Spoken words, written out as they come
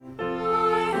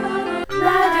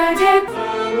Latter-day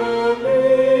Family.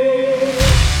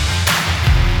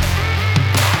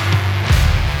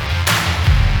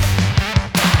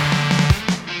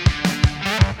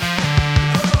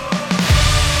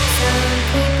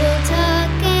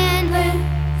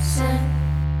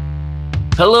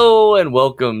 Hello and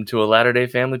welcome to a Latter-day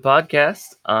Family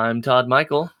podcast. I'm Todd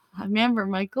Michael. I'm Amber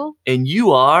Michael. And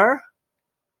you are?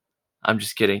 I'm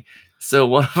just kidding. So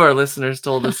one of our listeners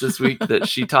told us this week that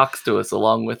she talks to us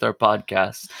along with our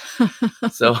podcast.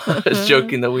 So I was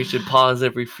joking that we should pause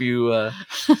every few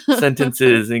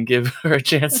sentences and give her a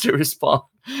chance to respond.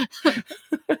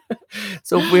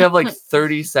 So if we have like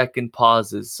 30-second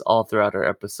pauses all throughout our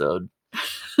episode,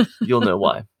 you'll know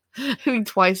why. I mean,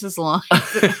 twice as long.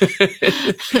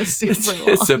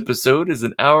 This episode is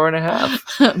an hour and a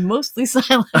half. Mostly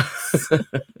silence.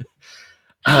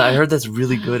 I heard that's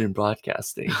really good in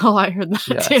broadcasting. Oh, I heard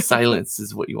that too. Silence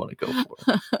is what you want to go for.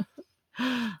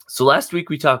 So last week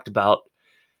we talked about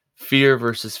fear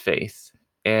versus faith.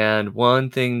 And one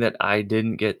thing that I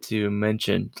didn't get to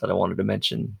mention that I wanted to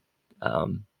mention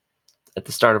at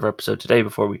the start of our episode today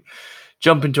before we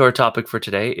jump into our topic for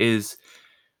today is,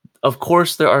 of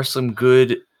course, there are some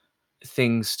good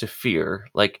things to fear.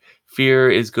 Like, fear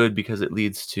is good because it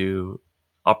leads to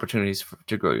opportunities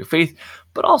to grow your faith,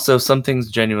 but also some things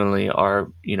genuinely are,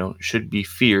 should be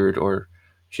feared or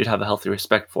should have a healthy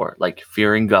respect for, like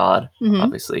fearing God,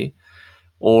 obviously,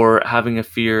 or having a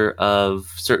fear of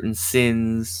certain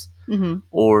sins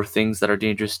or things that are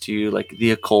dangerous to you, like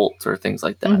the occult or things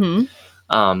like that.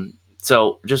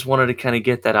 So just wanted to kind of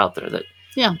get that out there that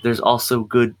there's also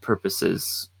good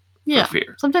purposes for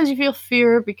fear. Sometimes you feel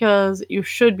fear because you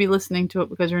should be listening to it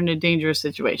because you're in a dangerous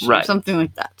situation, right? Or something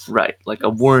like that. Right, like a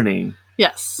warning.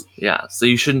 Yes. Yeah, so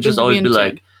you shouldn't just always be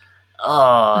like,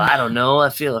 oh, I don't know, I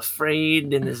feel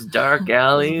afraid in this dark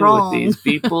alley with these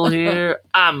people here.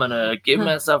 I'm going to give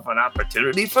myself an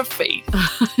opportunity for faith.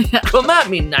 Come at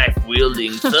me,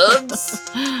 knife-wielding thugs.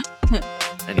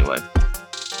 Anyway.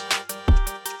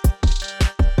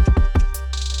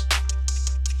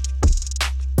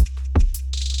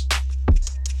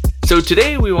 So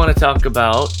today we want to talk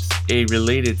about a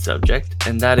related subject,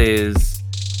 and that is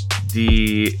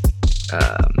the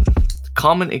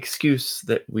common excuse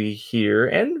that we hear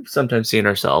and sometimes see in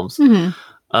ourselves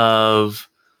of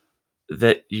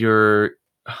that you're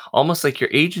almost like your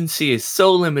agency is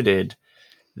so limited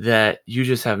that you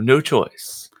just have no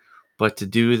choice but to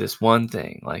do this one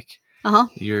thing. Like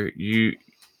you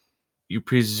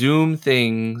presume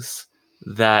things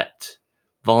that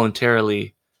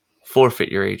voluntarily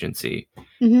forfeit your agency,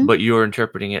 but you're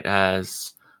interpreting it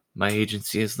as, my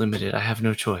agency is limited. I have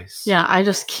no choice. Yeah, I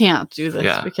just can't do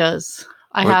this because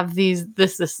I have this,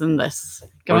 and this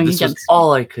going this against was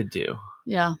all I could do.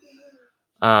 Yeah.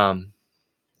 And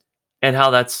how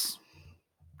that's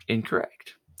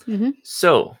incorrect.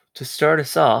 So to start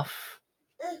us off,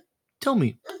 tell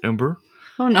me, Amber.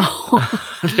 Oh no.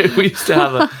 We used to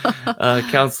have a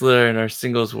counselor in our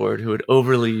singles ward who would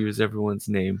overly use everyone's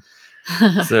name.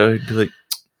 So he'd be like,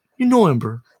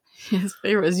 Amber. His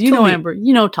favorite was, Amber.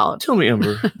 Todd. Tell me,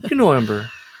 Amber. Amber.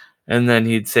 And then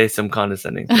he'd say some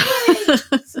condescending thing.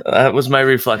 So that was my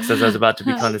reflex as I was about to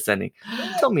be condescending.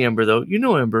 Tell me, Amber, though.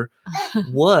 Amber.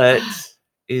 What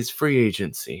is free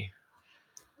agency?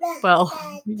 Well,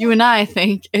 you and I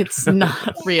think it's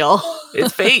not real.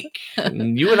 It's fake.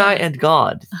 You and I and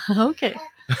God. Okay.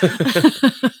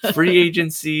 Free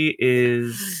agency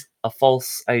is a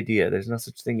false idea. There's no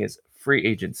such thing as free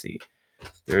agency.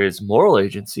 There is moral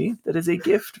agency that is a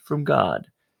gift from God.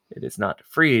 It is not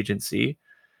free agency.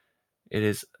 It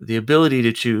is the ability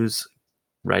to choose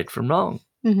right from wrong,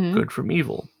 good from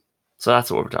evil. So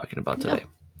that's what we're talking about today.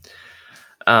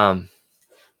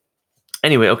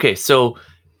 Anyway, okay, so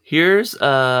here's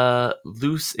a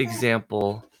loose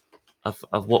example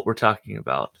of what we're talking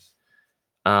about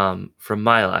from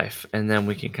my life, and then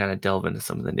we can kind of delve into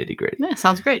some of the nitty-gritty. Yeah,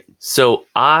 sounds great. So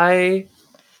I've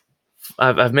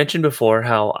mentioned before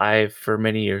how I, for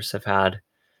many years, have had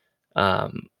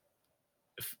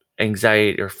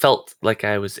anxiety or felt like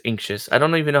I was anxious. I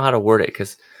don't even know how to word it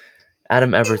because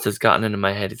Adam Everett has gotten into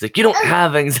my head. He's like, you don't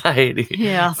have anxiety.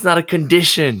 Yeah. It's not a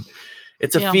condition.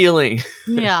 It's a feeling.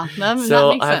 Yeah, that makes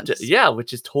sense.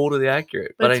 Which is totally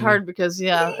accurate. But it's hard because,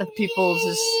 people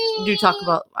just do talk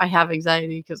about, I have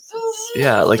anxiety because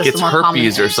it's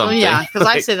herpes or something. So, yeah, because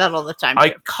I say that all the time.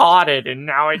 I caught it and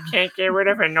now I can't get rid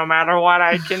of it no matter what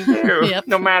I can do.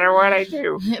 No matter what I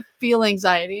do. Feel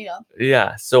anxiety,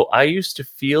 Yeah, so I used to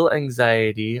feel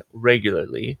anxiety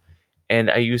regularly,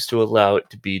 and I used to allow it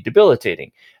to be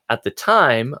debilitating. At the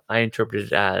time, I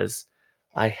interpreted it as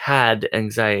I had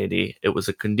anxiety. It was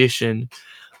a condition.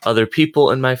 other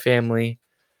people in my family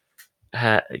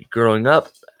growing up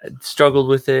struggled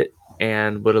with it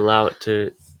and would allow it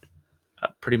to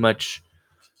pretty much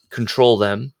control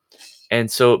them. And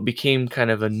so it became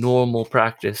kind of a normal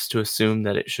practice to assume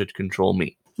that it should control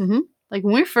me. Mm-hmm. Like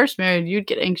when we were first married, you'd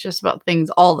get anxious about things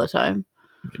all the time.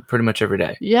 Pretty much every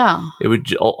day. Yeah. It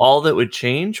would all that would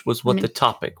change was what the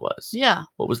topic was. Yeah.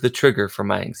 What was the trigger for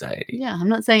my anxiety? Yeah. I'm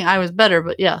not saying I was better,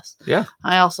 but yes. Yeah.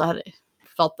 I also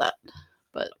felt that.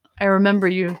 But I remember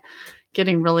you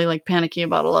getting really like panicky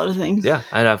about a lot of things. Yeah.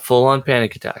 I'd have full on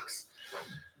panic attacks.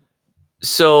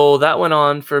 So that went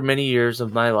on for many years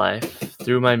of my life,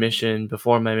 through my mission,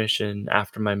 before my mission,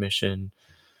 after my mission,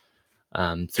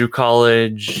 through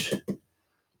college.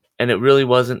 And it really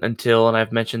wasn't until, and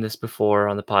I've mentioned this before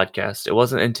on the podcast, it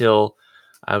wasn't until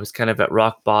I was kind of at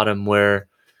rock bottom where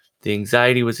the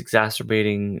anxiety was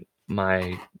exacerbating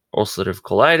my ulcerative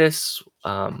colitis,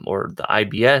 or the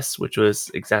IBS, which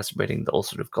was exacerbating the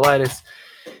ulcerative colitis.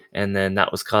 And then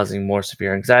that was causing more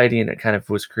severe anxiety, and it kind of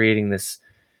was creating this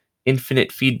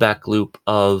infinite feedback loop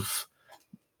of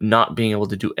not being able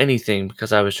to do anything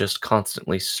because I was just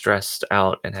constantly stressed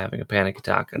out and having a panic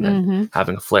attack and then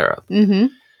having a flare up.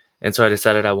 Mm-hmm. And so I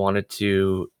decided I wanted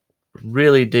to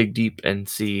really dig deep and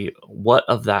see what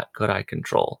of that could I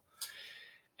control.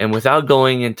 And without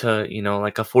going into,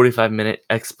 like a 45-minute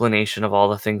explanation of all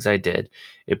the things I did,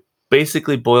 it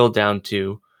basically boiled down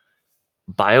to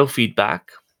biofeedback,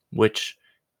 which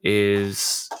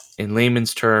is, in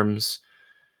layman's terms,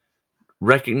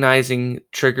 recognizing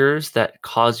triggers that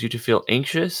cause you to feel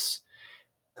anxious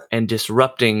and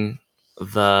disrupting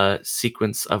the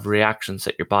sequence of reactions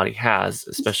that your body has,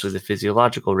 especially the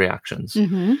physiological reactions,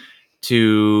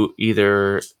 to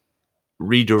either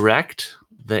redirect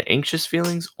the anxious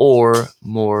feelings or,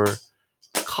 more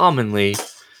commonly,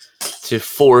 to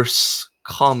force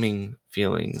calming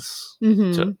feelings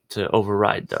to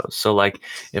override those. So like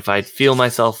if I feel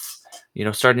myself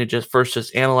starting to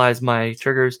just analyze my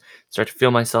triggers, start to feel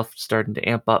myself starting to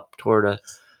amp up toward a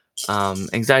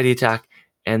anxiety attack,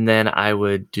 and then I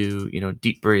would do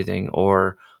deep breathing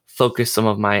or focus some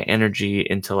of my energy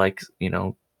into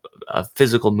a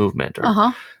physical movement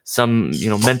or some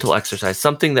mental exercise,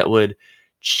 something that would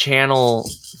channel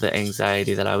the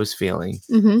anxiety that I was feeling,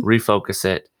 refocus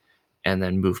it, and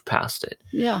then move past it.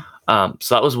 Yeah.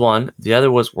 So that was one. The other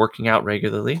was working out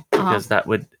regularly, because that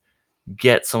would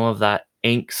get some of that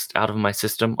angst out of my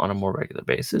system on a more regular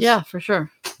basis. Yeah, for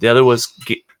sure. The other was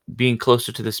being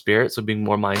closer to the spirit, so being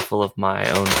more mindful of my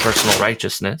own personal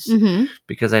righteousness,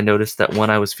 because I noticed that when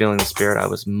I was feeling the spirit, I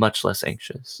was much less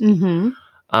anxious. And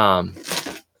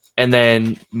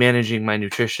then managing my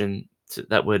nutrition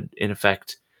that would, in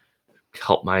effect,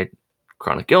 help my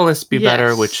chronic illness be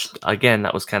better, which, again,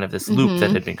 that was kind of this loop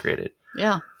that had been created.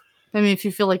 Yeah. I mean, if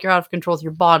you feel like you're out of control with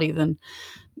your body, then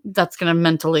that's going to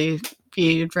mentally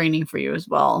be draining for you as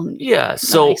well. Yeah.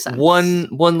 So one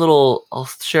little, I'll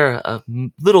share a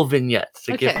little vignette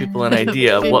to give people an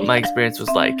idea of what my experience was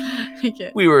like.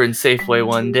 We were in Safeway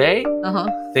one day.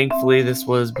 Thankfully, this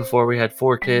was before we had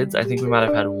 4 kids. I think we might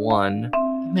have had 1.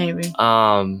 Maybe.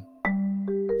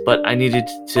 But I needed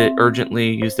to urgently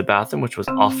use the bathroom, which was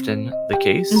often the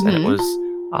case. And it was,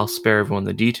 I'll spare everyone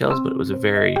the details, but it was a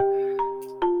very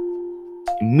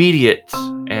immediate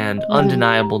and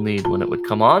undeniable need when it would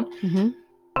come on.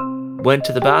 Went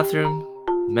to the bathroom,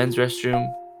 men's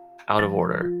restroom, out of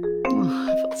order. Oh,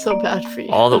 I felt so bad for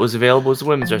you. All that was available was the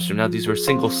women's restroom. Now, these were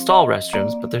single stall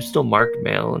restrooms, but they're still marked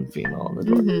male and female on the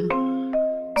door.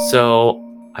 So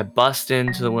I bust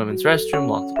into the women's restroom,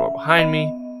 lock the door behind me,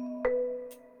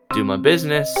 do my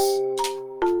business.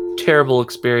 Terrible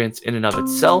experience in and of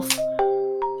itself.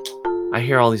 I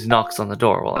hear all these knocks on the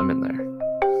door while I'm in there.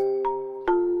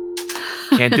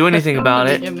 Can't do anything about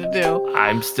it.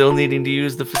 I'm still needing to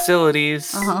use the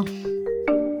facilities.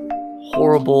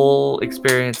 Horrible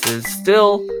experiences.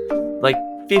 Still, like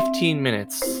 15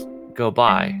 minutes go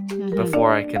by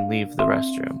before I can leave the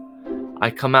restroom.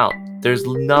 I come out. There's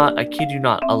not, I kid you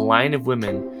not, a line of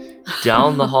women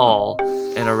down the hall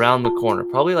and around the corner.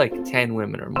 Probably like 10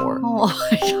 women or more. Oh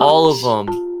my gosh. All of them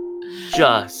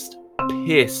just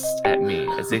pissed at me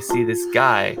as they see this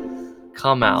guy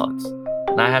come out.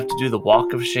 And I have to do the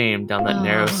walk of shame down that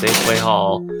narrow Safeway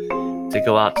hall to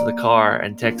go out to the car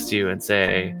and text you and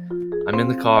say, I'm in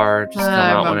the car, just come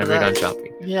out whenever you're done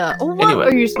shopping. Yeah. Well,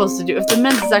 what are you supposed to do if the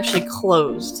men's is actually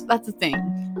closed? That's the thing.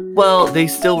 Well, they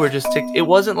still were just ticked. It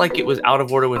wasn't like it was out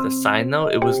of order with a sign, though.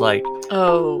 It was like,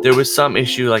 there was some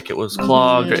issue, like it was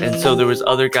clogged. And so there was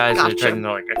other guys that were trying to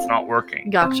know, like, it's not working.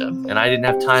 Gotcha. And I didn't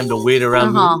have time to wait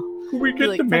around. Can we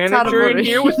get the manager in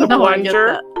here with the no,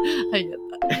 plunger? I get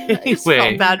that. I just Anyway.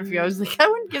 felt bad for you. I was like, I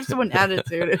wouldn't give someone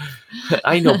attitude.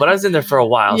 I know, but I was in there for a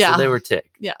while, Yeah. so they were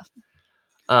ticked. Yeah.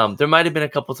 There might have been a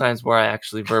couple times where I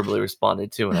actually verbally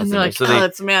responded too when I was And in they're there. like, So oh, they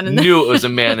that's a man in there. knew it was a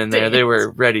man in there. Dang They it.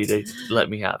 were ready to let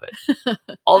me have it.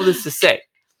 All of this to say,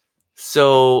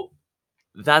 so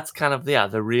that's kind of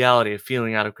the reality of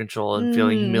feeling out of control and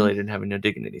feeling humiliated and having no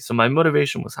dignity. So my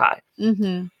motivation was high.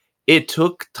 Mm-hmm. It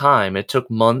took time. It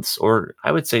took months, or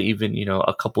I would say even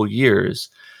a couple years,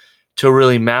 to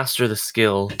really master the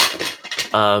skill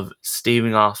of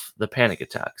staving off the panic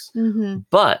attacks. Mm-hmm.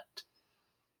 But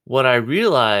what I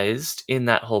realized in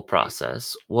that whole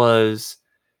process was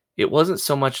it wasn't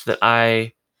so much that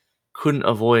I couldn't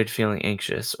avoid feeling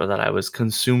anxious or that I was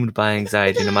consumed by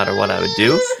anxiety no matter what I would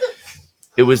do.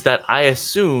 It was that I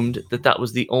assumed that that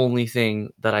was the only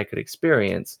thing that I could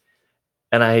experience,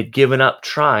 and I had given up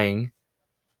trying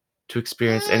to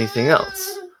experience anything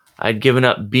else. I'd given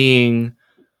up being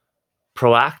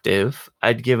proactive.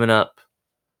 I'd given up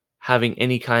having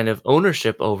any kind of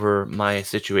ownership over my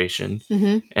situation,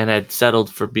 Mm-hmm. and I'd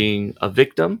settled for being a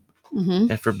victim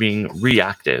Mm-hmm. and for being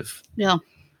reactive. Yeah.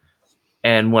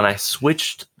 And when I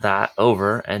switched that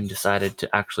over and decided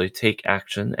to actually take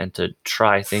action and to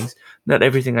try things, not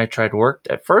everything I tried worked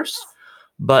at first,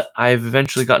 but I've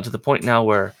eventually gotten to the point now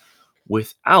where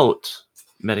without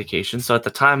medication, so at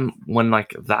the time when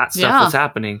like that stuff was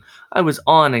happening, I was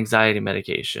on anxiety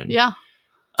medication. Yeah.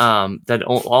 That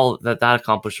all that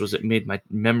accomplished was it made my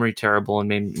memory terrible and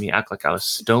made me act like I was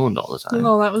stoned all the time.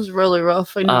 Oh, that was really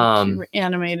rough. I know you were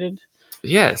animated.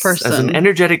 Yes, as an person.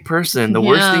 energetic person, the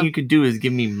worst Yeah. thing you could do is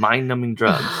give me mind-numbing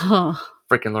drugs.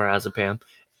 Freaking lorazepam.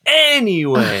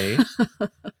 Anyway,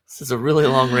 this is a really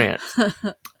long rant.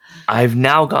 I've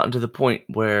now gotten to the point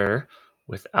where,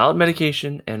 without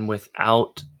medication and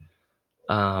without,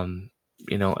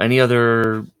 any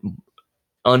other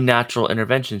unnatural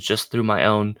interventions, just through my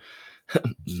own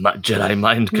Jedi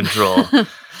mind control,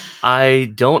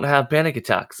 I don't have panic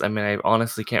attacks. I mean, I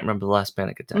honestly can't remember the last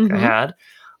panic attack I had.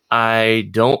 I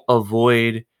don't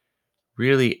avoid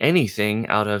really anything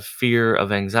out of fear of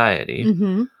anxiety.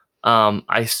 Mm-hmm.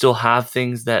 I still have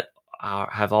things that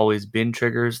have always been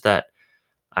triggers that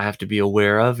I have to be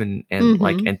aware of and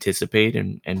like anticipate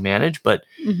and manage, but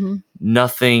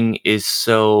nothing is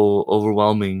so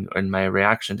overwhelming, and my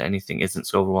reaction to anything isn't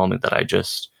so overwhelming that I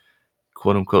just,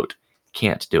 quote unquote,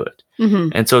 can't do it.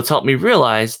 And so it's helped me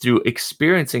realize through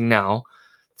experiencing now,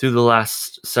 through the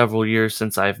last several years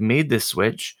since I've made this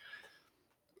switch,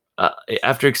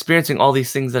 after experiencing all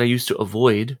these things that I used to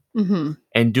avoid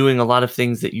and doing a lot of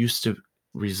things that used to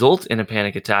result in a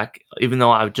panic attack, even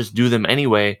though I would just do them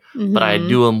anyway, but I'd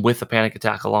do them with a panic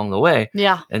attack along the way.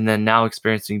 Yeah. And then now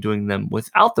experiencing doing them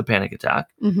without the panic attack,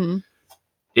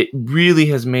 it really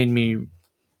has made me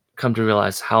come to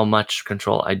realize how much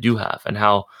control I do have and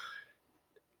how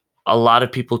a lot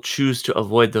of people choose to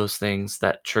avoid those things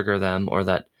that trigger them or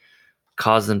that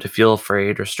cause them to feel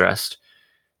afraid or stressed,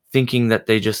 thinking that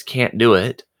they just can't do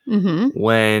it,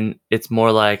 when it's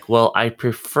more like, well, I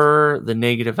prefer the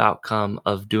negative outcome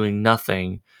of doing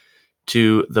nothing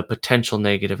to the potential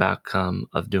negative outcome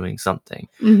of doing something.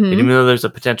 And even though there's a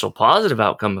potential positive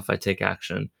outcome if I take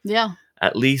action,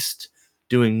 at least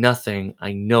doing nothing,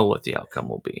 I know what the outcome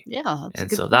will be. Yeah.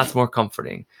 And so that's more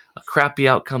comforting. A crappy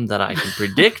outcome that I can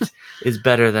predict is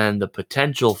better than the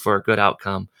potential for a good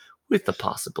outcome with the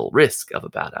possible risk of a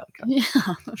bad outcome. Yeah,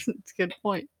 that's a good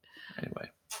point. Anyway.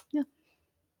 Yeah.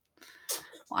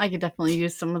 Well, I could definitely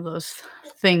use some of those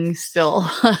things still.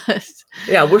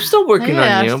 Yeah, we're still working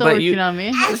on you. Still but working on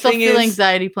me. I still feel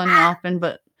anxiety plenty often,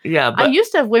 but I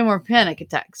used to have way more panic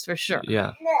attacks for sure.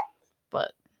 Yeah.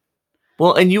 But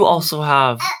well, and you also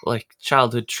have like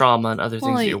childhood trauma and other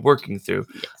things that you're working through.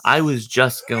 Yes. I was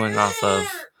just going off of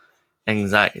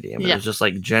anxiety. I mean, it was just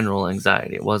like general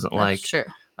anxiety. It wasn't like true.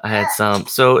 I had some.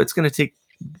 So it's going to take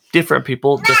different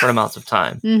people, different amounts of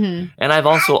time. And I've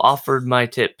also offered my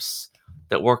tips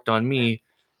that worked on me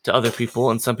to other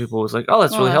people. And some people was like, oh,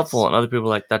 that's really helpful. And other people were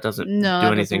like, that doesn't do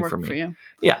anything for me. For you.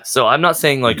 Yeah. So I'm not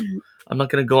saying like, I'm not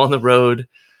going to go on the road,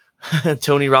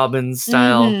 Tony Robbins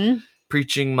style,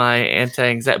 preaching my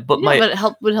anti-anxiety. But but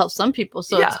it would help some people.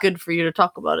 So it's good for you to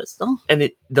talk about it still. And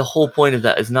the whole point of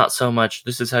that is not so much,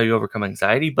 this is how you overcome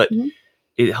anxiety, but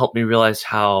it helped me realize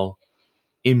how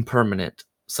impermanent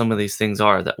some of these things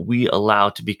are that we allow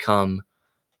to become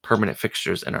permanent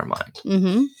fixtures in our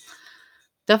mind.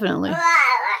 Definitely.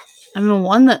 I mean,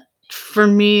 one that for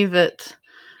me that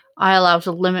I allow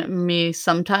to limit me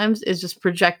sometimes is just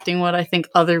projecting what I think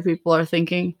other people are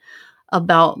thinking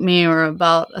about me or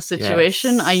about a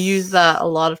situation. I use that a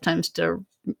lot of times to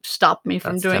stop me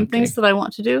from doing things that I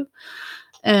want to do.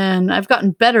 And I've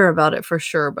gotten better about it for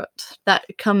sure, but that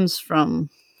comes from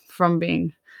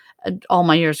being all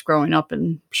my years growing up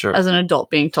and Sure. as an adult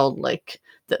being told like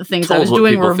the things I Told was what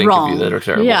doing people were think of you wrong. that are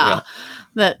terrible, yeah.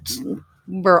 That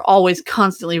were always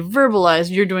constantly verbalized.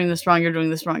 You're doing this wrong. You're doing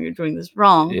this wrong. You're doing this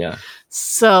wrong. Yeah.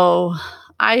 So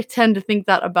I tend to think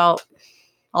that about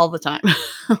all the time.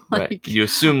 Like, right. You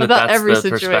assume that about that's every the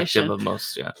perspective situation. of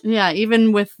most, yeah. Yeah,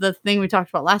 even with the thing we talked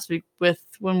about last week with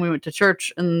when we went to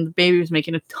church and the baby was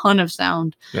making a ton of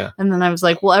sound. Yeah. And then I was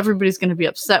like, well, everybody's going to be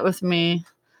upset with me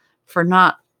for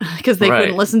not, because they couldn't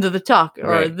Right. listen to the talk or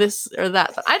Right. this or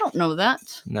that. But I don't know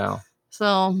that. No.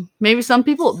 So maybe some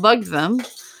people it bugged them,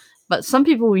 but some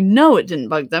people we know it didn't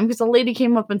bug them because a lady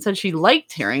came up and said she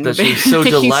liked hearing That the baby she's so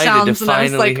making delighted to sounds, and I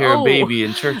was finally like, hear oh. a baby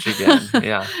in church again.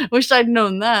 Yeah. Wish I'd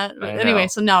known that. But I anyway, know.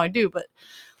 so now I do.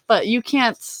 But you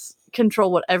can't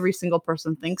control what every single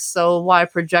person thinks. So why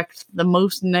project the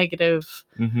most negative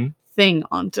Mm-hmm. thing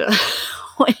onto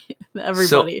everybody?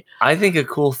 So I think a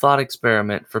cool thought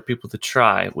experiment for people to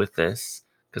try with this,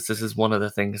 because this is one of the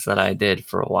things that I did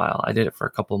for a while. I did it for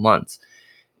a couple months.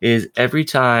 Is every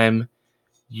time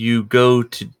you go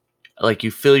to, like, you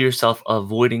feel yourself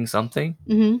avoiding something,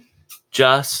 Mm-hmm.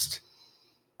 just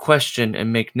question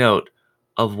and make note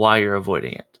of why you're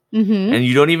avoiding it. Mm-hmm. And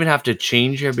you don't even have to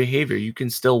change your behavior. You can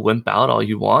still wimp out all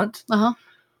you want, Uh-huh.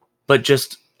 but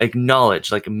just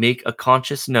acknowledge, like, make a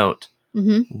conscious note.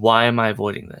 Mm-hmm. Why am I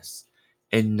avoiding this?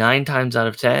 And 9 times out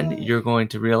of 10, you're going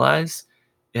to realize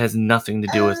it has nothing to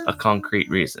do with a concrete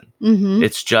reason. Mm-hmm.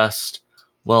 It's just,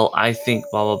 well, I think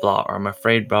blah, blah, blah, or I'm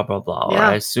afraid blah, blah, blah, or Yeah.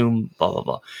 I assume blah, blah,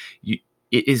 blah. It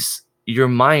is, your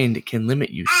mind can limit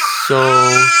you so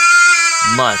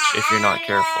much if you're not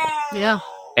careful. Yeah.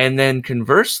 And then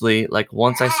conversely, like,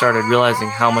 once I started realizing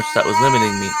how much that was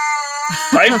limiting me,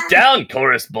 pipe down,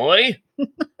 chorus boy.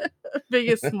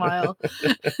 Biggest smile.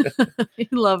 He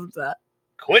loved that.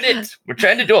 Quit it. We're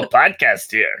trying to do a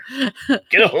podcast here.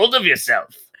 Get a hold of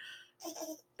yourself.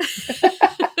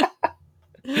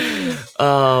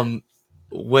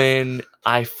 When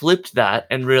I flipped that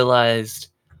and realized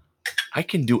I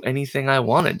can do anything I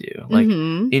want to do, like,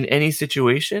 Mhm. in any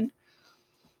situation,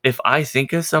 if I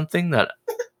think of something that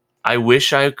I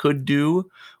wish I could do,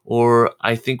 or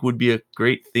I think would be a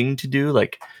great thing to do,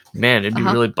 like, man, it'd be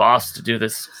Uh-huh. really boss to do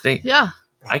this thing. Yeah.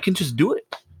 I can just do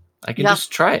it. I can Yeah.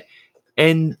 just try it.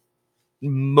 And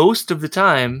most of the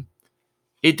time,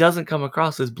 it doesn't come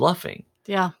across as bluffing.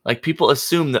 Yeah. Like, people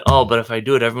assume that, oh, but if I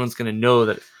do it, everyone's going to know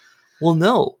that. Well,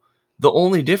 no. The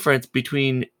only difference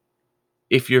between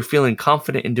if you're feeling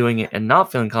confident in doing it and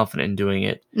not feeling confident in doing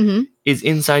it Mm-hmm. is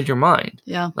inside your mind.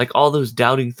 Yeah. Like, all those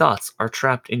doubting thoughts are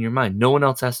trapped in your mind. No one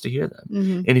else has to hear them.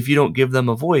 Mm-hmm. And if you don't give them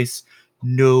a voice,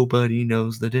 nobody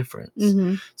knows the difference.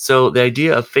 Mm-hmm. So the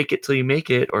idea of fake it till you make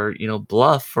it, or,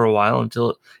 bluff for a while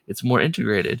until it's more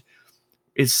integrated,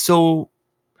 is so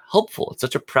helpful. It's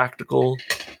such a practical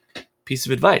piece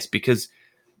of advice, because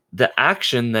the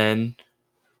action then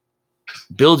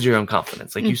builds your own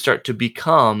confidence. Like, you start to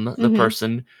become the Mhm.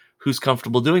 person who's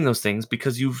comfortable doing those things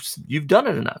because you've done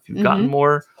it enough. You've gotten Mhm.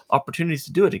 more opportunities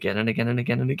to do it again and again and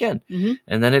again and again. Mhm.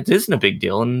 And then it isn't a big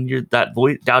deal, and that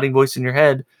doubting voice in your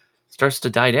head starts to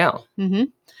die down.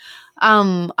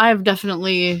 Mm-hmm. I've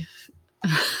definitely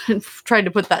tried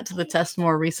to put that to the test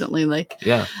more recently. Like,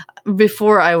 Yeah.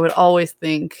 before I would always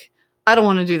think, I don't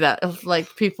want to do that. If,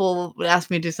 like, people would ask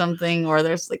me to do something, or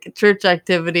there's like a church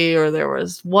activity, or there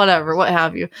was whatever, what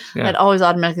have you, Yeah. I'd always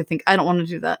automatically think, I don't want to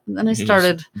do that. And then I You just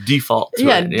started default to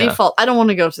it. default. I don't want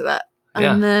to go to that.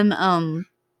 Yeah. And then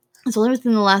it's only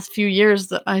within the last few years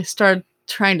that I started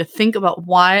trying to think about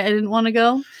why I didn't want to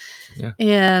go. Yeah.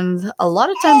 And a lot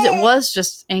of times it was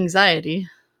just anxiety.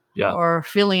 Yeah. Or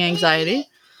feeling anxiety.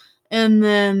 And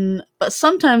then, but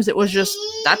sometimes it was just,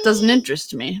 that doesn't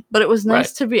interest me. But it was nice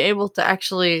Right. to be able to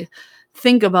actually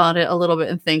think about it a little bit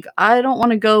and think, I don't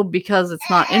want to go because it's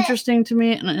not interesting to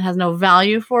me and it has no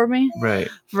value for me. Right.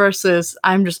 Versus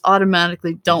I'm just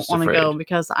automatically don't Just want to go afraid.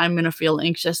 because I'm going to feel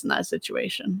anxious in that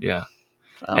situation. Yeah.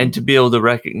 So, And to be able to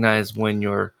recognize when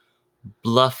you're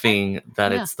bluffing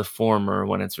that Yeah. it's the former,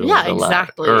 when it's really yeah, the latter.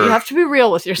 exactly. You have to be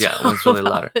real with yourself. Yeah, when it's really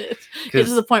about louder. it. Get 'Cause-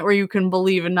 to the point where you can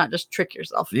believe and not just trick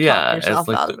yourself. Talk Yeah, yourself it's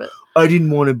like out of it. I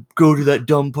didn't want to go to that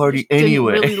dumb party Didn't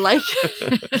anyway. really like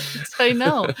it. I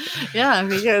know. Yeah,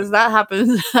 because that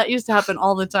happens. That used to happen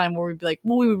all the time where we'd be like,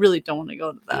 well, we really don't want to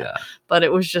go to that. Yeah. But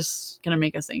it was just going to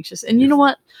make us anxious. And you know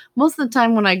what? Most of the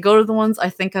time when I go to the ones I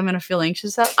think I'm going to feel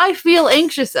anxious at, I feel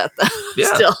anxious at them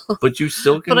Yeah, still. But you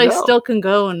still can But I go. still can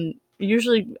go, and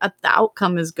usually the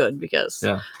outcome is good because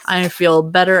Yeah. I feel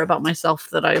better about myself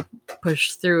that I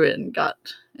pushed through it and got.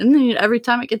 And then every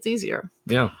time it gets easier.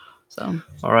 Yeah. So,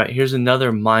 All right, here's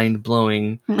another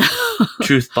mind-blowing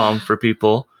truth bomb for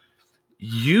people.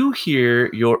 You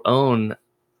hear your own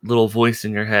little voice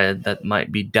in your head that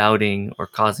might be doubting or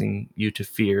causing you to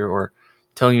fear or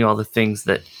telling you all the things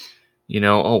that,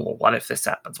 oh, well, what if this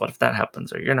happens? What if that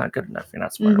happens? Or you're not good enough, you're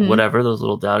not smart, or whatever, those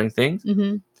little doubting things.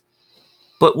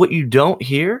 But what you don't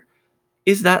hear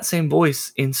is that same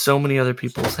voice in so many other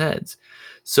people's heads.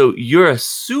 So you're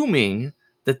assuming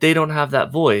that they don't have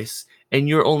that voice, and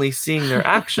you're only seeing their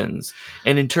actions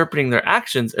and interpreting their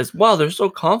actions as, wow, they're so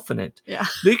confident. Yeah.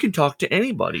 They can talk to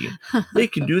anybody. They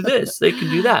can do this. They can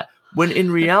do that. When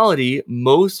in reality,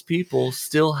 most people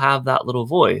still have that little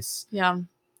voice. Yeah.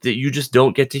 That you just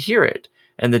don't get to hear it.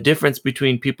 And the difference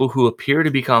between people who appear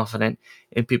to be confident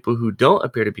and people who don't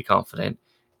appear to be confident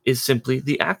is simply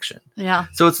the action. Yeah.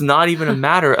 So it's not even a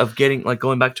matter of getting, like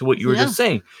going back to what you were just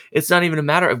saying, it's not even a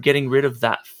matter of getting rid of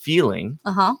that feeling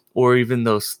or even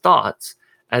those thoughts,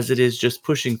 as it is just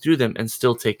pushing through them and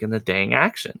still taking the dang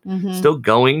action. Still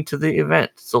going to the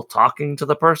event, still talking to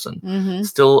the person,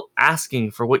 still asking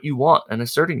for what you want and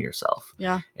asserting yourself.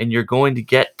 Yeah. And you're going to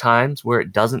get times where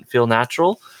it doesn't feel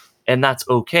natural, and that's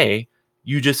okay.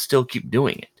 You just still keep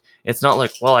doing it. It's not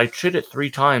like, well, I tried it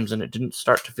 3 times and it didn't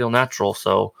start to feel natural,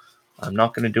 so I'm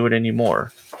not going to do it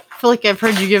anymore. I feel like I've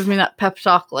heard you give me that pep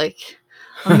talk like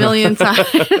a million times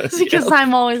because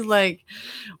I'm always like,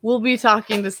 we'll be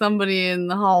talking to somebody in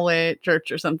the hallway at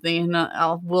church or something,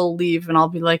 and we'll leave and I'll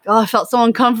be like, oh, I felt so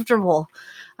uncomfortable.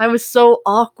 I was so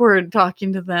awkward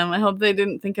talking to them. I hope they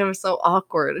didn't think I was so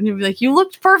awkward. And you'd be like, you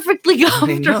looked perfectly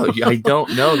comfortable. I know. I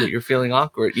don't know that you're feeling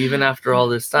awkward, even after all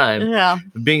this time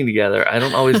being together. I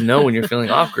don't always know when you're feeling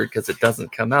awkward because it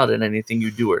doesn't come out in anything you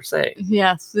do or say.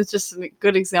 Yes, it's just a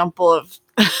good example of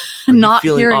not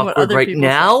feeling hearing awkward what other right people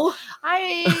now. say.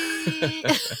 I'm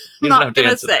You not don't have to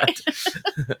gonna answer say.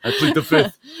 that. I plead the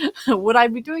fifth. Would I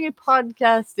be doing a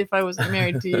podcast if I wasn't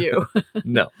married to you?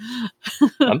 No.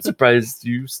 I'm surprised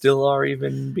you still are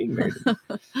even being married.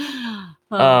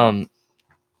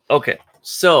 Okay,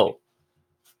 so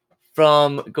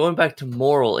from going back to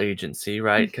moral agency,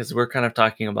 right? Because we're kind of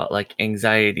talking about like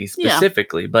anxiety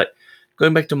specifically, but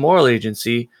going back to moral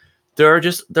agency, there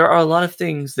are a lot of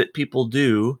things that people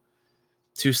do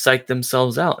to psych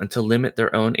themselves out and to limit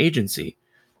their own agency.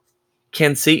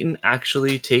 Can Satan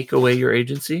actually take away your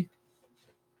agency?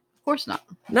 Of course not.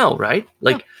 No, right?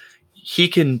 Like, he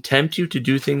can tempt you to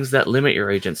do things that limit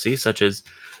your agency, such as,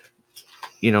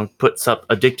 put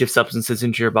addictive substances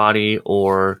into your body,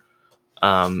 or,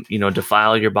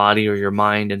 defile your body or your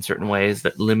mind in certain ways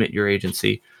that limit your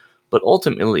agency. But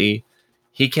ultimately,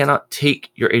 he cannot take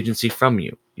your agency from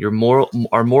you.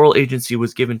 Our moral agency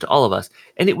was given to all of us,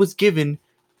 and it was given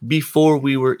before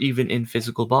we were even in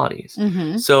physical bodies.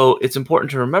 So it's important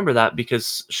to remember that,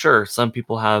 because sure, some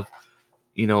people have,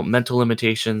 mental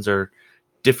limitations or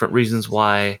different reasons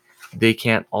why they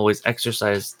can't always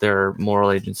exercise their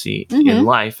moral agency in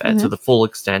life to the full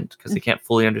extent, because they can't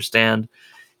fully understand,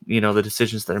 the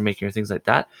decisions that they're making or things like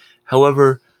that.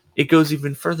 However, it goes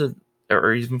even further,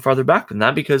 or even farther back than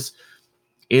that, because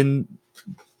in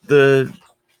the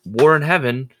war in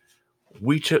heaven,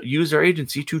 we use our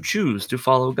agency to choose to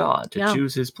follow God, to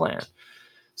choose his plan.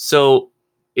 So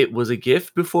it was a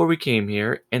gift before we came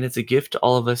here, and it's a gift to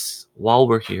all of us while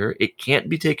we're here. It can't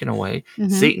be taken away.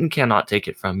 Satan cannot take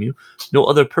it from you. No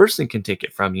other person can take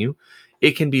it from you.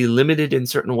 It can be limited in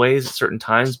certain ways at certain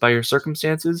times by your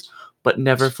circumstances, but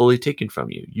never fully taken from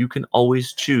you. You can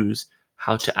always choose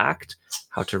how to act,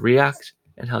 how to react,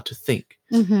 and how to think.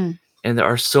 And there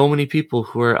are so many people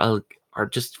who are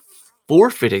just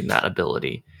forfeiting that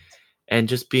ability and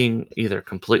just being either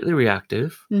completely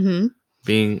reactive,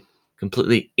 being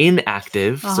completely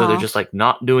inactive, so they're just like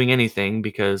not doing anything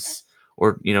because,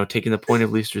 or taking the point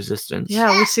of least resistance.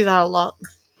 Yeah, we see that a lot.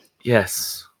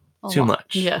 Yes, too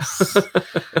much. Yes.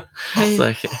 It's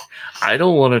like, I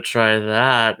don't want to try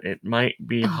that. It might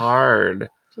be hard.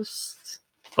 Just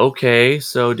okay.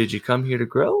 So did you come here to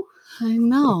grow? I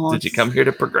know. Did you come here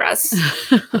to progress?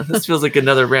 This feels like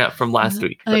another rant from last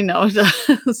week. I know it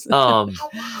does.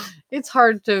 It's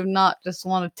hard to not just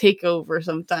want to take over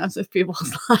sometimes with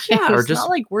people's lives. Yeah, or it's just not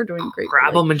like we're doing great.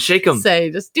 Grab them and shake them. Say,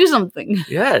 just do something.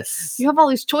 Yes. You have all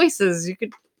these choices. You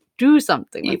could do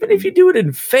something. Even if you do it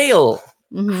and fail,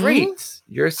 Mm-hmm. great.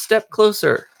 You're a step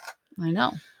closer. I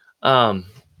know.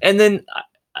 And then,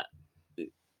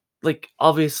 like,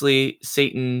 obviously,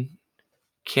 Satan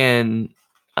can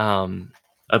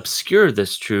obscure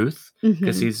this truth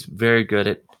because he's very good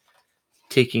at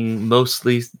taking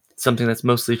mostly something that's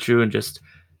mostly true and just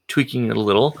tweaking it a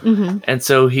little. And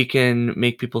so he can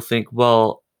make people think,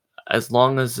 well, as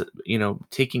long as,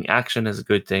 taking action is a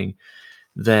good thing,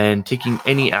 then taking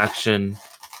any action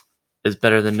is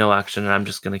better than no action, and I'm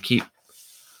just going to keep,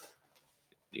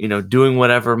 doing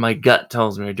whatever my gut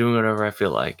tells me or doing whatever I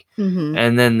feel like. Mm-hmm.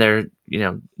 And then they're,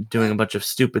 doing a bunch of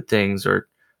stupid things or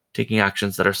taking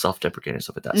actions that are self-deprecating and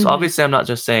stuff like that. So obviously I'm not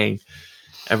just saying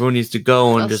everyone needs to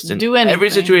go and just in do every anything.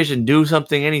 situation do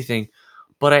something, anything.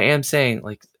 But I am saying,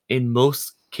 like, in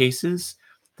most cases,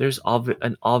 there's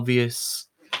an obvious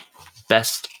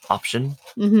best option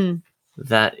Mm-hmm.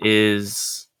 that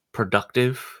is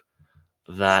productive,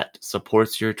 that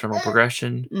supports your eternal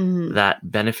progression, Mm-hmm. that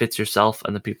benefits yourself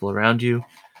and the people around you.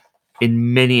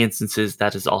 In many instances,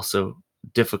 that is also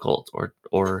difficult,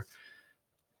 or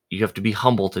you have to be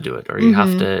humble to do it, or you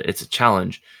have to, it's a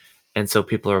challenge. And so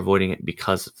people are avoiding it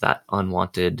because of that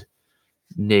unwanted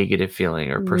negative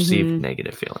feeling or perceived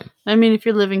negative feeling. I mean, if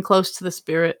you're living close to the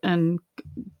Spirit and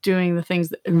doing the things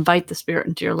that invite the Spirit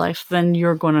into your life, then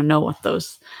you're going to know what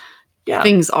those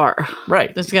things are.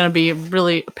 Right. It's going to be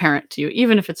really apparent to you,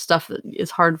 even if it's stuff that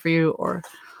is hard for you or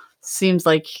seems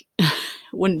like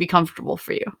wouldn't be comfortable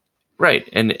for you. Right.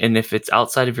 And if it's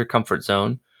outside of your comfort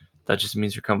zone, that just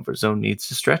means your comfort zone needs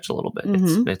to stretch a little bit.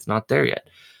 It's not there yet.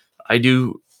 I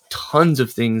do tons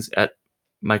of things at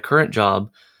my current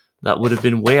job that would have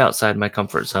been way outside my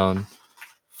comfort zone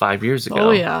 5 years ago.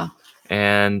 Oh, yeah.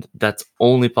 And that's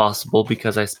only possible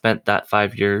because I spent that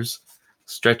 5 years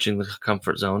stretching the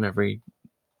comfort zone every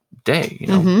day.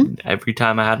 Every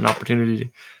time I had an opportunity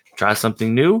to try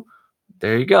something new,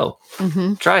 there you go.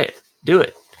 Try it. Do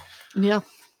it. Yeah.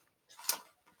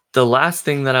 The last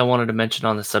thing that I wanted to mention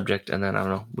on the subject, and then I don't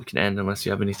know, we can end unless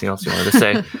you have anything else you wanted to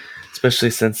say, especially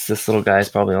since this little guy is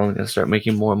probably only going to start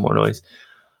making more and more noise,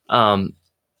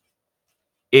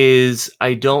 is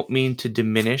I don't mean to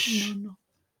diminish,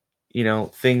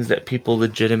 things that people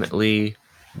legitimately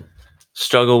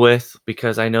struggle with,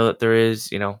 because I know that there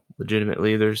is,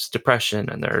 legitimately there's depression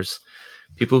and there's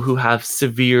people who have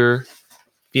severe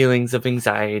feelings of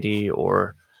anxiety,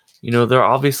 or there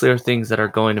obviously are things that are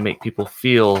going to make people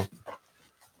feel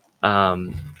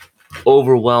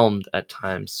overwhelmed at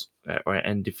times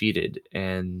and defeated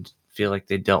and feel like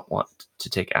they don't want to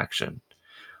take action.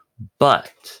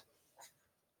 But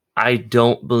I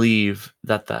don't believe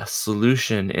that the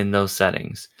solution in those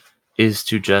settings is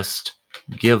to just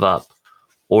give up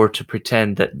or to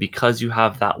pretend that because you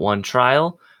have that one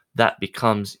trial, that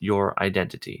becomes your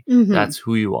identity. That's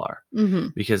who you are.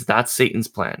 Because that's Satan's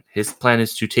plan. His plan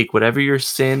is to take whatever your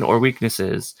sin or weakness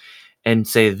is and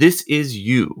say, this is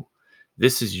you.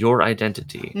 This is your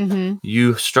identity.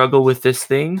 You struggle with this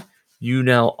thing. You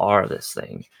now are this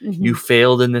thing. You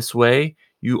failed in this way.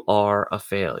 You are a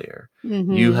failure.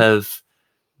 You have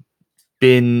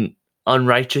been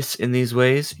unrighteous in these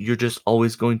ways. You're just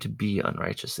always going to be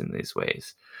unrighteous in these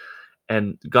ways.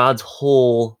 And God's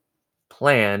whole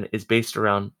plan is based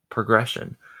around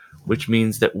progression, which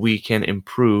means that we can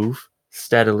improve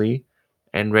steadily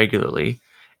and regularly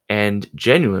and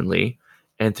genuinely.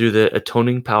 And through the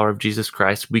atoning power of Jesus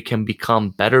Christ, we can become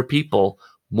better people,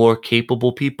 more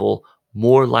capable people,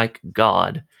 more like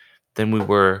God than we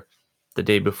were the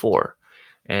day before.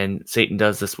 And Satan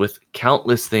does this with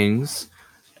countless things,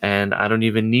 and I don't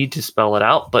even need to spell it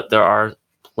out, but there are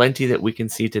plenty that we can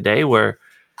see today where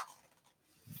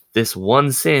this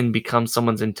one sin becomes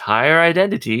someone's entire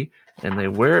identity, and they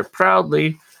wear it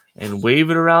proudly and wave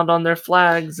it around on their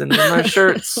flags and in their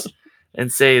shirts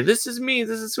and say, this is me,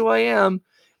 this is who I am.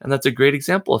 And that's a great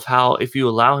example of how, if you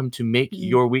allow him to make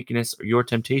your weakness or your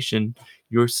temptation,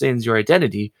 your sins, your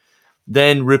identity,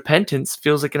 then repentance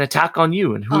feels like an attack on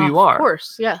you and who you are. Of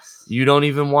course, yes. You don't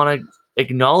even want to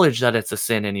acknowledge that it's a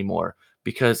sin anymore,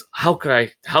 because how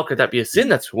could that be a sin?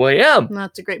 That's who I am.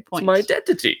 That's a great point. It's my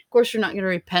identity. Of course, you're not going to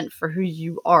repent for who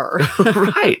you are.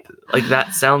 Right. Like,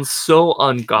 that sounds so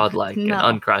ungodlike and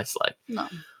unchristlike. No.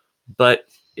 But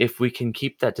if we can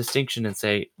keep that distinction and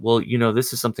say, well,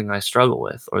 this is something I struggle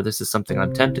with, or this is something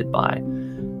I'm tempted by,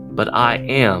 but I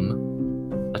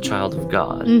am a child of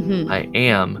God. I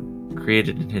am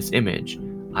created in his image.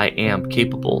 I am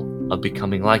capable of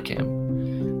becoming like him.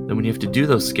 Then when you have to do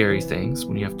those scary things,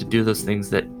 when you have to do those things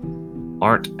that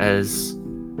aren't as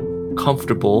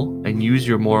comfortable and use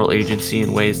your moral agency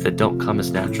in ways that don't come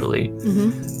as naturally,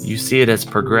 you see it as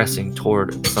progressing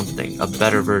toward something, a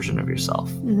better version of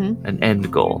yourself, an end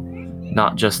goal,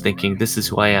 not just thinking, this is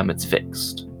who I am, it's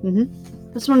fixed.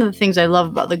 That's one of the things I love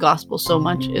about the gospel so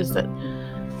much, is that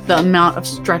the amount of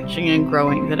stretching and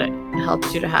growing that it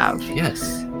helps you to have.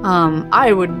 Yes.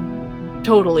 I would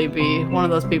totally be one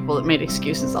of those people that made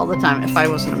excuses all the time if I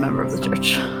wasn't a member of the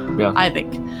church. Yeah. I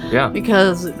think. Yeah.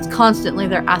 Because it's constantly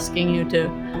they're asking you to,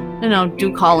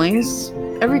 do callings.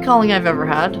 Every calling I've ever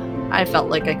had, I felt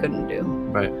like I couldn't do.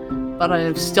 Right. but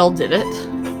I still did it,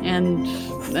 and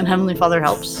Heavenly Father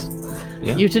helps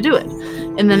Yeah. you to do it,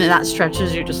 and then that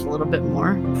stretches you just a little bit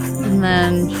more, and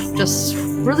then just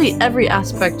really every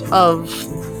aspect of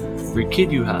Every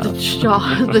kid you have.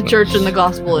 the church and the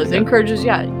gospel is Yeah. encourages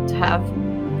to have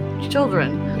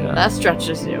children. Yeah. That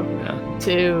stretches you. Yeah.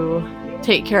 To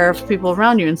take care of people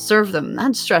around you and serve them.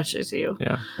 That stretches you.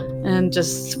 Yeah. And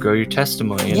just Grow your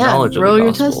testimony and knowledge grow of the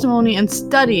your gospel. testimony and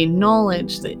study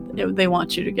knowledge that they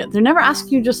want you to get. They're never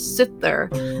asking you just sit there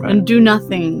and do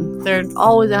nothing. They're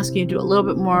always asking you to do a little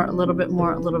bit more, a little bit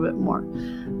more, a little bit more.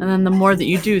 And then the more that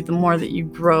you do, the more that you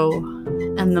grow,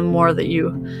 and the more that you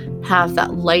have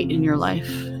that light in your life,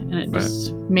 and it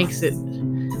just makes it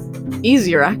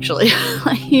easier. Actually,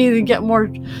 you get more.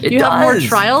 You have more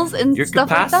trials and your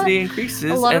stuff like that. capacity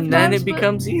increases, and then it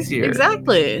becomes easier.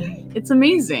 Exactly, it's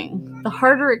amazing. The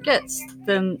harder it gets,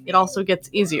 then it also gets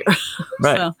easier.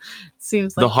 Right. So it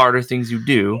seems like the harder things you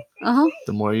do,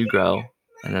 the more you grow,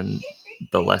 and then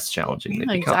the less challenging they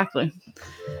become. Exactly.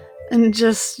 And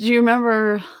just, do you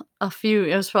remember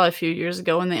it was probably a few years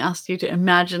ago when they asked you to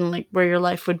imagine like where your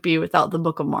life would be without the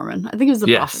Book of Mormon? I think it was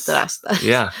the prophet that asked that.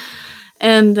 Yeah.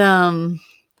 And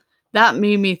that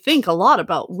made me think a lot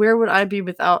about where would I be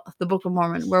without the Book of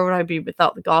Mormon? Where would I be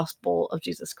without the gospel of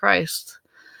Jesus Christ?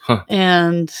 Huh.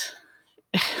 And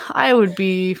I would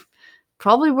be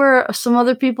probably where some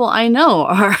other people I know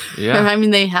are. Yeah. I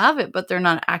mean, they have it, but they're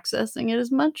not accessing it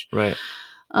as much. Right.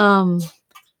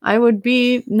 I would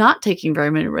be not taking very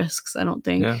many risks, I don't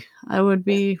think. Yeah. I would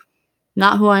be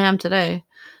not who I am today.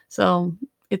 So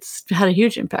it's had a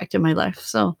huge impact in my life.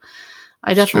 So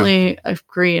I definitely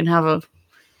agree and have a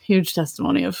huge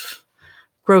testimony of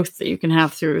growth that you can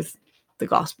have through the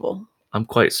gospel. I'm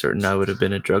quite certain I would have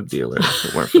been a drug dealer if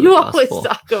it weren't for you the gospel. always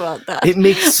talk about that. It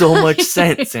makes so much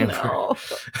sense, Amber.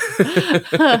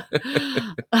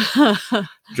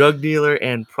 Drug dealer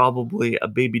and probably a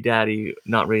baby daddy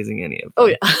not raising any of them. Oh,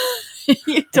 yeah.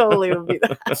 You totally would be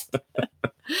that.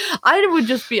 I would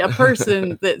just be a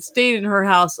person that stayed in her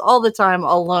house all the time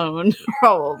alone,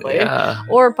 probably. Yeah.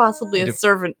 Or possibly a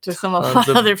servant to some of my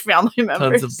other family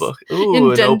members. Tons of books.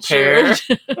 Ooh, an au pair.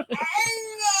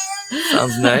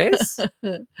 Sounds nice.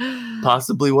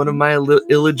 Possibly one of my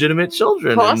illegitimate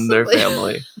children in their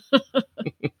family.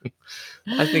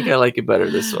 I think I like it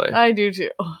better this way. I do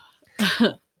too.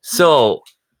 So,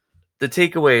 the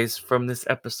takeaways from this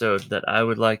episode that I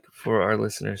would like for our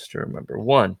listeners to remember.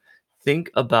 1, think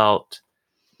about,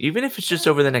 even if it's just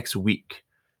over the next week,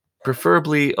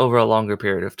 preferably over a longer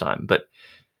period of time, but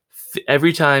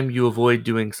every time you avoid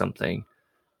doing something,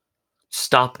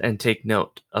 stop and take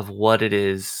note of what it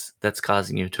is that's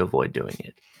causing you to avoid doing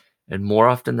it. And more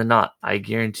often than not, I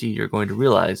guarantee you're going to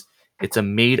realize it's a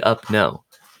made up no.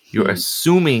 You're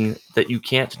assuming that you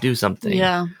can't do something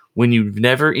when you've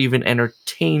never even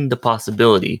entertained the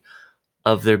possibility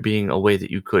of there being a way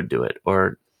that you could do it,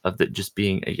 or of it just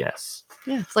being a yes.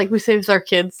 Yeah, it's like we say with our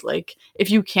kids, like, if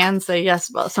you can say yes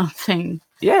about something,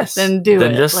 then do it.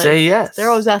 Then just say yes. They're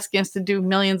always asking us to do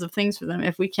millions of things for them.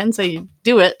 If we can say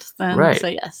do it, then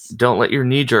say yes. Don't let your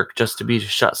knee jerk just to be to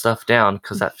shut stuff down,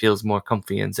 because that feels more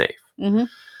comfy and safe. Mm-hmm.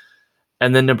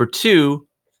 And then number 2,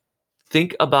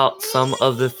 think about some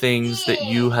of the things that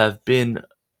you have been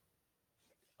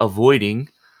avoiding,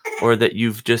 or that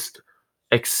you've just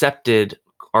accepted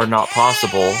are not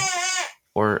possible,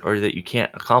 or that you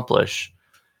can't accomplish,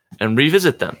 and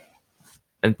revisit them.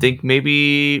 And think,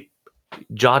 maybe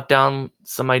jot down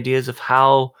some ideas of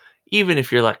how, even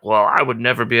if you're like, well, I would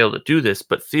never be able to do this,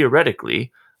 but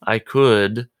theoretically I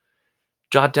could,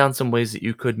 jot down some ways that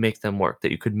you could make them work,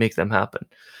 that you could make them happen.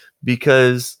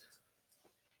 Because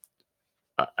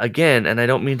again, and I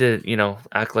don't mean to,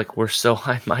 act like we're so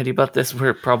high-mighty about this.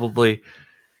 We're probably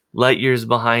light years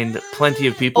behind plenty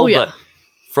of people, but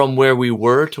from where we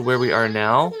were to where we are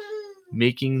now,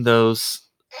 making those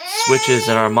switches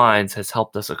in our minds has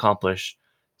helped us accomplish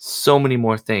so many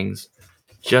more things.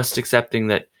 Just accepting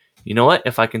that, you know what,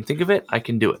 if I can think of it, I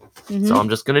can do it. Mm-hmm. So I'm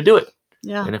just going to do it.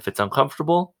 Yeah. And if it's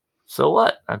uncomfortable, so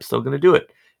what? I'm still going to do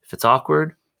it. If it's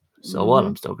awkward, so what?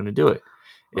 I'm still going to do it.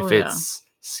 If it's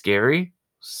scary,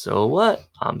 so what?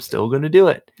 I'm still going to do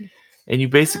it. And you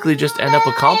basically just end up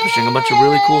accomplishing a bunch of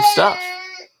really cool stuff.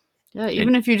 Yeah,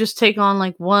 even if you just take on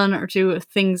like 1 or 2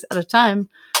 things at a time,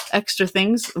 extra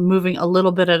things, moving a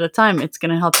little bit at a time, it's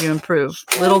going to help you improve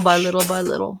little by little by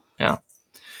little. Yeah.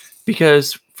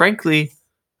 Because frankly,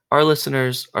 our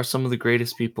listeners are some of the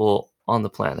greatest people on the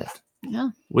planet.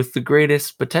 Yeah. With the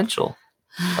greatest potential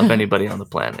of anybody on the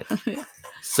planet.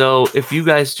 So if you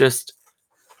guys just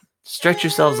stretch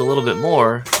yourselves a little bit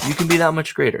more, you can be that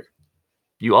much greater.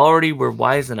 You already were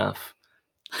wise enough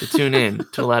to tune in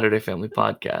to Latter-day Family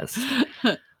Podcast.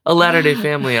 A Latter-day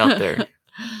Family out there.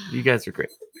 You guys are great.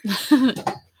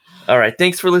 All right.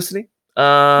 Thanks for listening.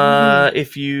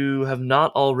 If you have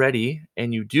not already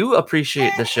and you do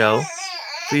appreciate the show,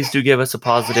 please do give us a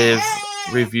positive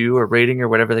review or rating or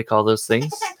whatever they call those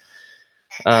things.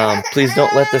 Please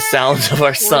don't let the sounds of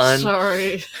our son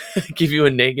sorry. give you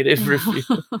a negative review.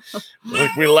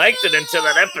 We liked it until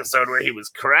that episode where he was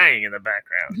crying in the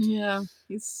background. Yeah,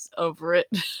 he's over it.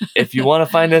 If you want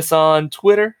to find us on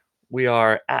Twitter, we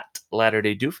are at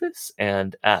Latter-day Doofus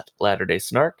and at Latter-day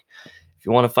Snark. If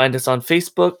you want to find us on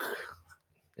Facebook,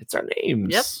 it's our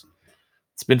names. Yep.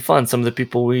 It's been fun. Some of the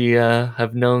people we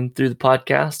have known through the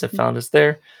podcast have found us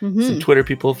there. Some Twitter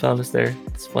people have found us there.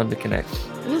 It's fun to connect.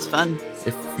 It is fun.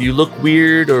 If you look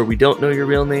weird or we don't know your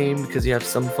real name because you have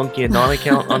some funky anon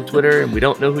account on Twitter and we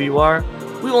don't know who you are,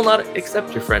 we will not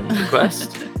accept your friend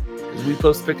request because we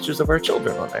post pictures of our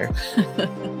children on there.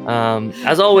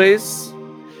 As always,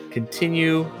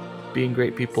 continue being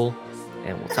great people,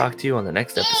 and we'll talk to you on the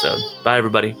next episode. Bye,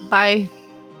 everybody. Bye.